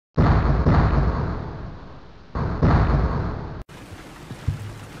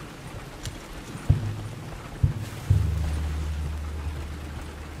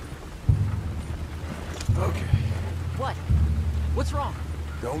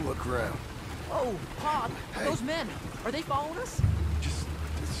Don't look around. Oh, Pop, Hey. those men, are they following us? Just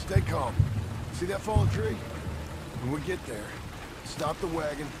stay calm. See that fallen tree? When we get there, stop the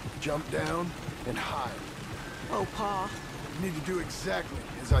wagon, jump down, and hide. Oh, Pa. You need to do exactly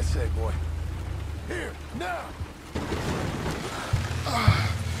as I say, boy. Here, now!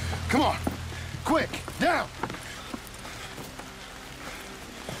 Come on! Quick, down!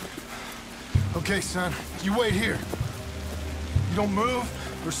 Okay, son, you wait here. You don't move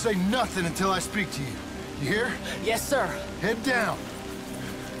or say nothing until I speak to you. You hear? Yes, sir. Head down.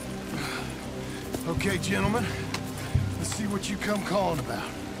 Okay, gentlemen. Let's see what you come calling about.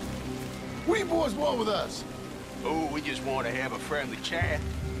 What do you boys want with us? Oh, we just want to have a friendly chat.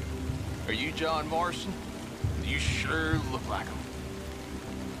 Are you John Morrison? You sure look like him.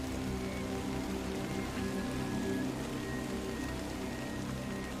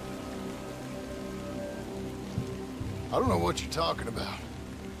 I don't know what you're talking about.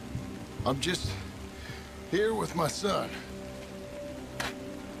 I'm just here with my son.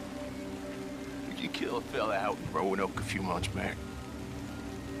 Did you kill a fella out in Roanoke a few months back?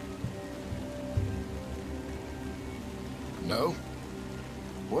 No,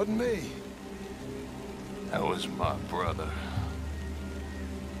 wasn't me. That was my brother.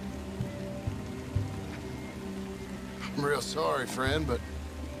 I'm real sorry, friend, but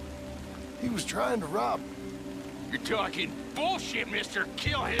he was trying to rob. You're talking bullshit, mister.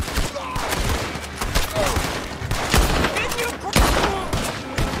 Kill him.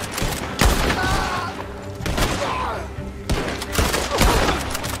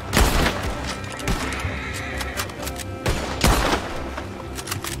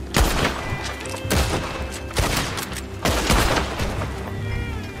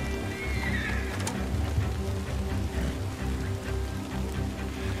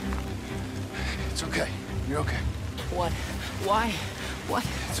 It's okay. You're okay. What? Why? What?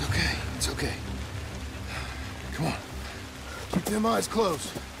 It's okay. It's okay. Come on. Keep them eyes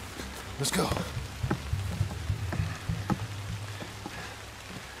closed. Let's go.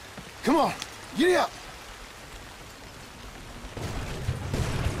 Come on. Get up.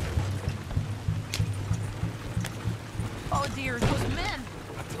 Oh, dear, those men.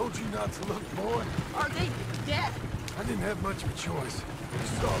 I told you not to look, boy. Are they dead? I didn't have much of a choice. You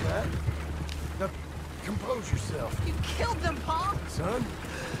saw that. Now, compose yourself. You killed them, Pa. Son,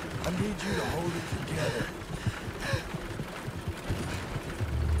 I need you to hold it together.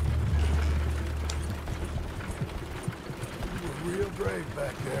 You were real brave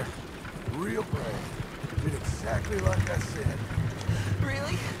back there. Real brave. Did exactly like I said.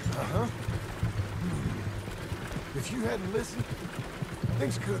 Really? Uh-huh. If you hadn't listened,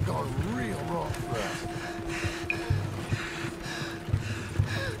 things could have gone real wrong for us.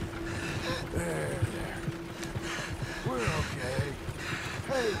 There. We're okay.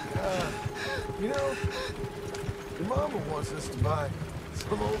 Hey, you know, your mama wants us to buy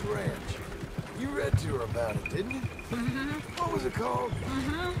some old ranch. You read to her about it, didn't you? Mm-hmm. What was it called?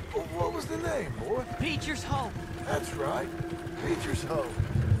 Mm-hmm. What was the name, boy? Beecher's Hope. That's right. Beecher's Hope.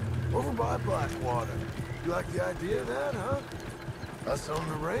 Over by Blackwater. You like the idea of that, huh? Us on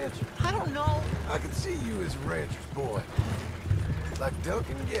the ranch? I don't know. I could see you as a rancher's boy. Like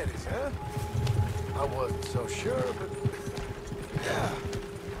Duncan Geddes, huh? I wasn't so sure, but... yeah.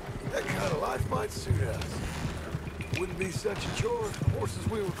 That kind of life might suit us. Wouldn't be such a chore if the horses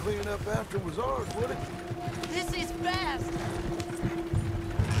we were cleaning up after was ours, would it? This is fast.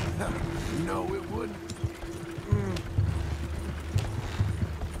 No, it wouldn't.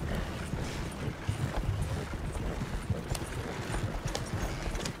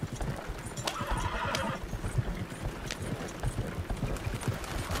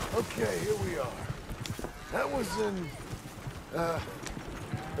 Okay, here we are. That was an,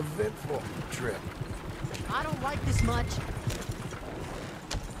 eventful trip. I don't like this much.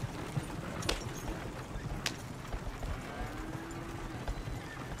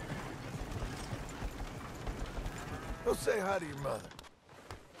 Go say hi to your mother.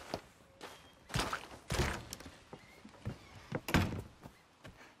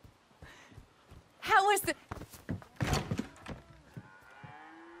 How is the...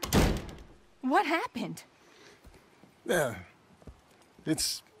 What happened? Yeah.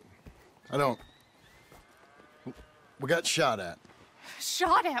 I don't... We got shot at.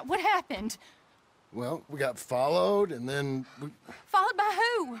 Shot at? What happened? Well, we got followed, and then Followed by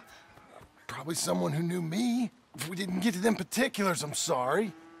who? probably someone who knew me. If we didn't get to them particulars, I'm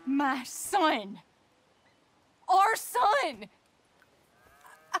sorry. My son. Our son.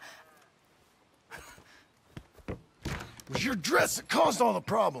 It was your dress that caused all the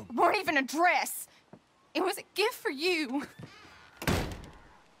problem. Weren't even a dress. It was a gift for you.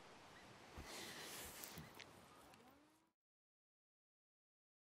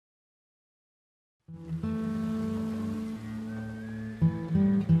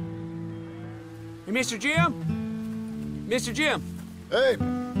 Hey, Mr. Jim? Mr. Jim, Hey,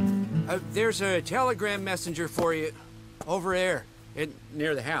 there's a telegram messenger for you over there,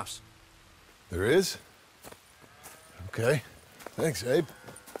 near the house. there is? Okay. Thanks, Abe.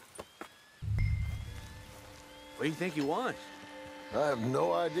 What do you think he wants? I have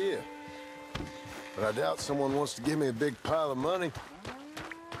no idea. But I doubt someone wants to give me a big pile of money.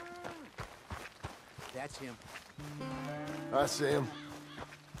 That's him. I see him.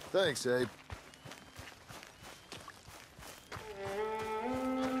 Thanks, Abe.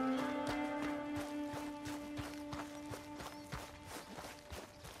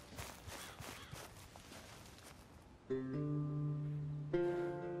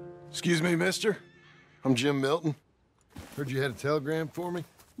 Excuse me, mister. I'm Jim Milton. Heard you had a telegram for me?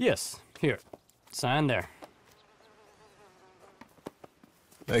 Yes, here. Sign there.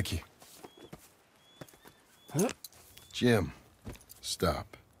 Thank you. Huh? Jim,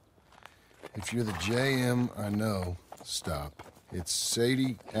 stop. If you're the JM I know, stop. It's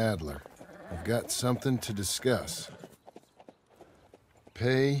Sadie Adler. I've got something to discuss.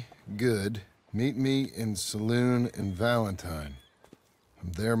 Pay good. Meet me in saloon in Valentine.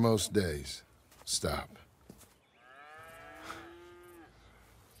 I'm there most days. Stop.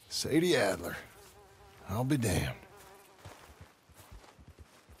 Sadie Adler. I'll be damned.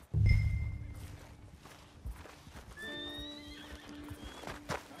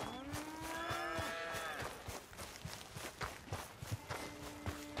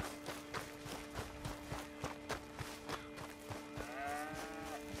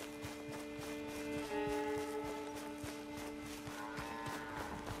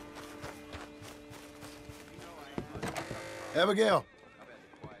 Abigail.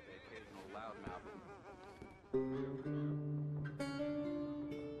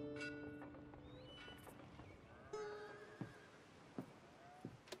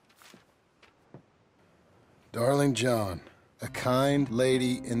 Darling John, a kind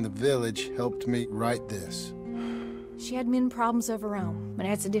lady in the village helped me write this. She had men problems of her own, but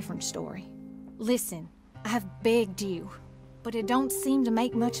that's a different story. Listen, I have begged you, but it don't seem to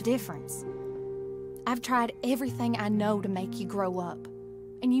make much difference. I've tried everything I know to make you grow up.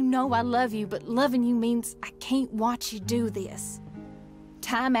 And you know I love you, but loving you means I can't watch you do this.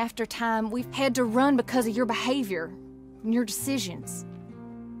 Time after time, we've had to run because of your behavior and your decisions.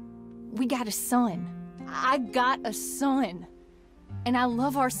 We got a son. I got a son. And I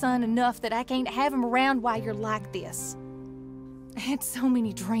love our son enough that I can't have him around while you're like this. I had so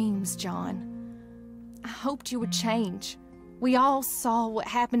many dreams, John. I hoped you would change. We all saw what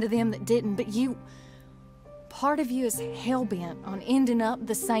happened to them that didn't, but you... Part of you is hell-bent on ending up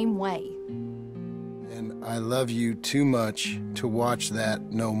the same way. And I love you too much to watch that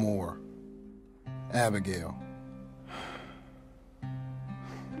no more. Abigail.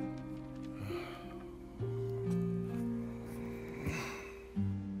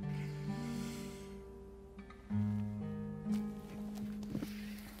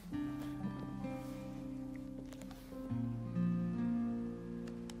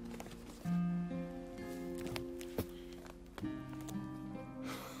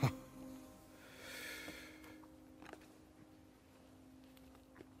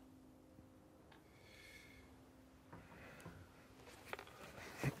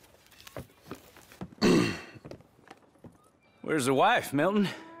 Where's the wife, Milton?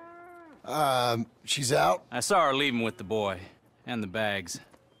 She's out. I saw her leaving with the boy. And the bags.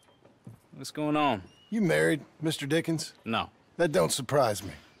 What's going on? You married, Mr. Dickens? No. That don't surprise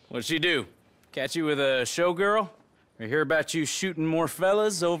me. What'd she do? Catch you with a showgirl? Or hear about you shooting more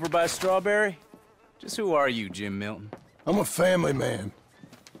fellas over by Strawberry? Just who are you, Jim Milton? I'm a family man.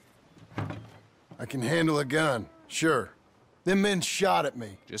 I can handle a gun, sure. Them men shot at me.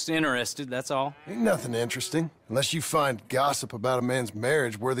 Just interested, that's all. Ain't nothing interesting, unless you find gossip about a man's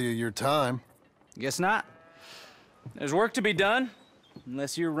marriage worthy of your time. Guess not. There's work to be done,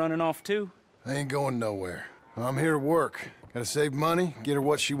 unless you're running off too. I ain't going nowhere. I'm here to work. Gotta save money, get her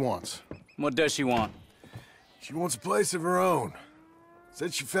what she wants. What does she want? She wants a place of her own.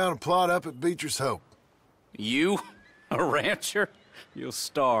 Said she found a plot up at Beecher's Hope. You? A rancher? You'll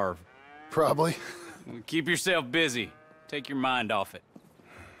starve. Probably. Keep yourself busy. Take your mind off it.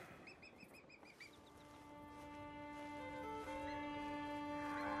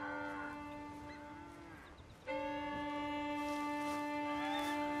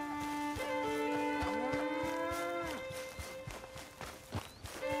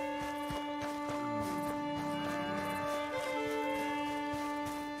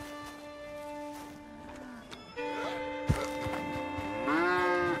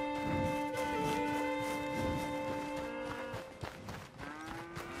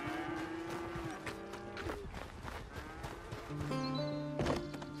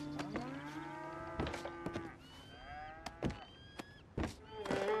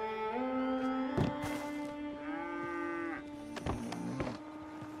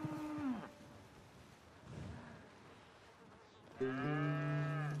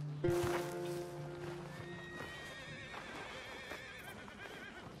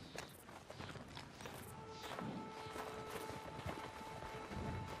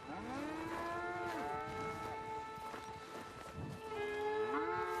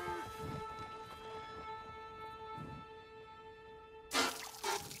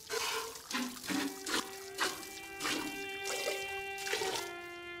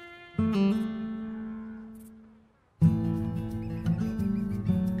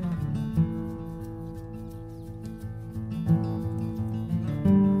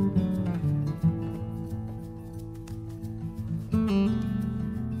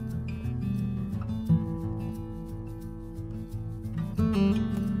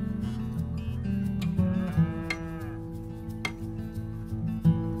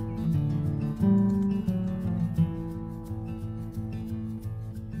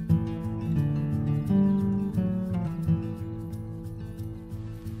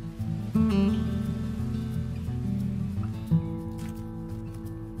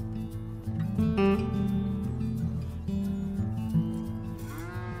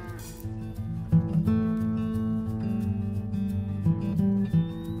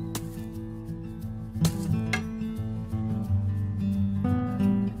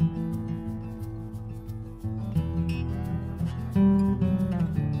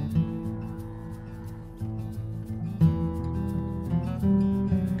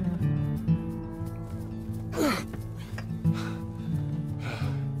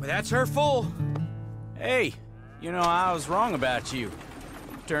 That's her full. Hey, you know, I was wrong about you.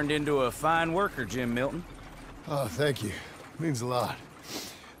 Turned into a fine worker, Jim Milton. Oh, thank you. Means a lot.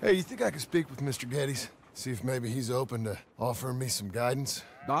 Hey, you think I could speak with Mr. Geddes? See if maybe he's open to offering me some guidance?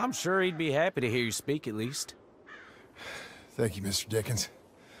 I'm sure he'd be happy to hear you speak, at least. Thank you, Mr. Dickens.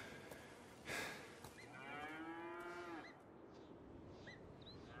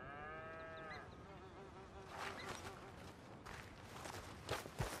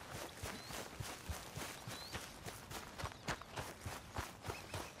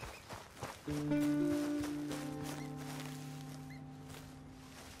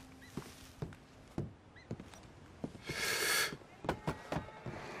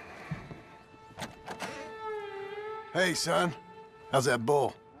 Hey, son. How's that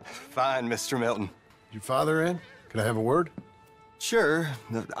bull? Fine, Mr. Milton. Your father in? Can I have a word? Sure,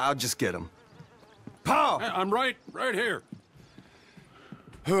 I'll just get him. Pa! I'm right here.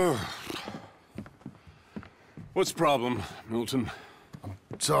 What's the problem, Milton?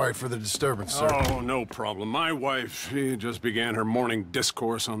 Sorry for the disturbance, sir. Oh, no problem. My wife, she just began her morning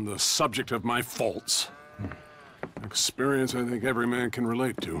discourse on the subject of my faults. Experience I think every man can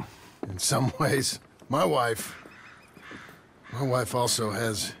relate to. In some ways, my wife also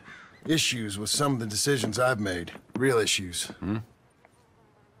has issues with some of the decisions I've made. Real issues. Hmm?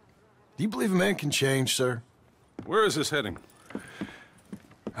 Do you believe a man can change, sir? Where is this heading?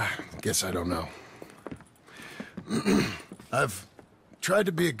 I guess I don't know. I've tried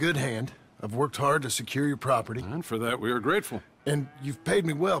to be a good hand. I've worked hard to secure your property. And for that, we are grateful. And you've paid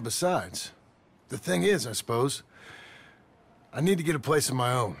me well besides. The thing is, I suppose, I need to get a place of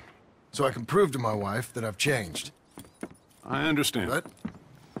my own, so I can prove to my wife that I've changed. I understand. But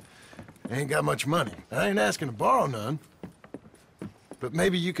I ain't got much money. I ain't asking to borrow none. But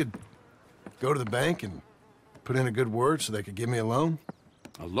maybe you could go to the bank and put in a good word so they could give me a loan?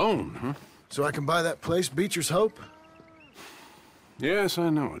 A loan, huh? So I can buy that place, Beecher's Hope? Yes, I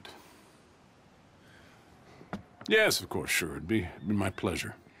know it. Yes, of course, sure. It'd be my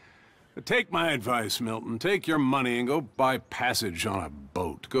pleasure. But take my advice, Milton. Take your money and go buy passage on a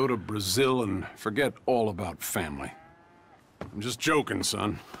boat. Go to Brazil and forget all about family. I'm just joking,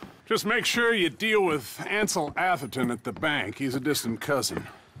 son. Just make sure you deal with Ansel Atherton at the bank. He's a distant cousin.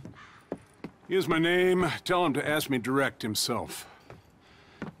 Here's my name. Tell him to ask me direct himself.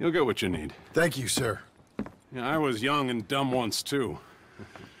 You'll get what you need. Thank you, sir. Yeah, I was young and dumb once, too.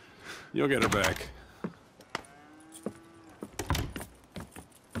 You'll get her back.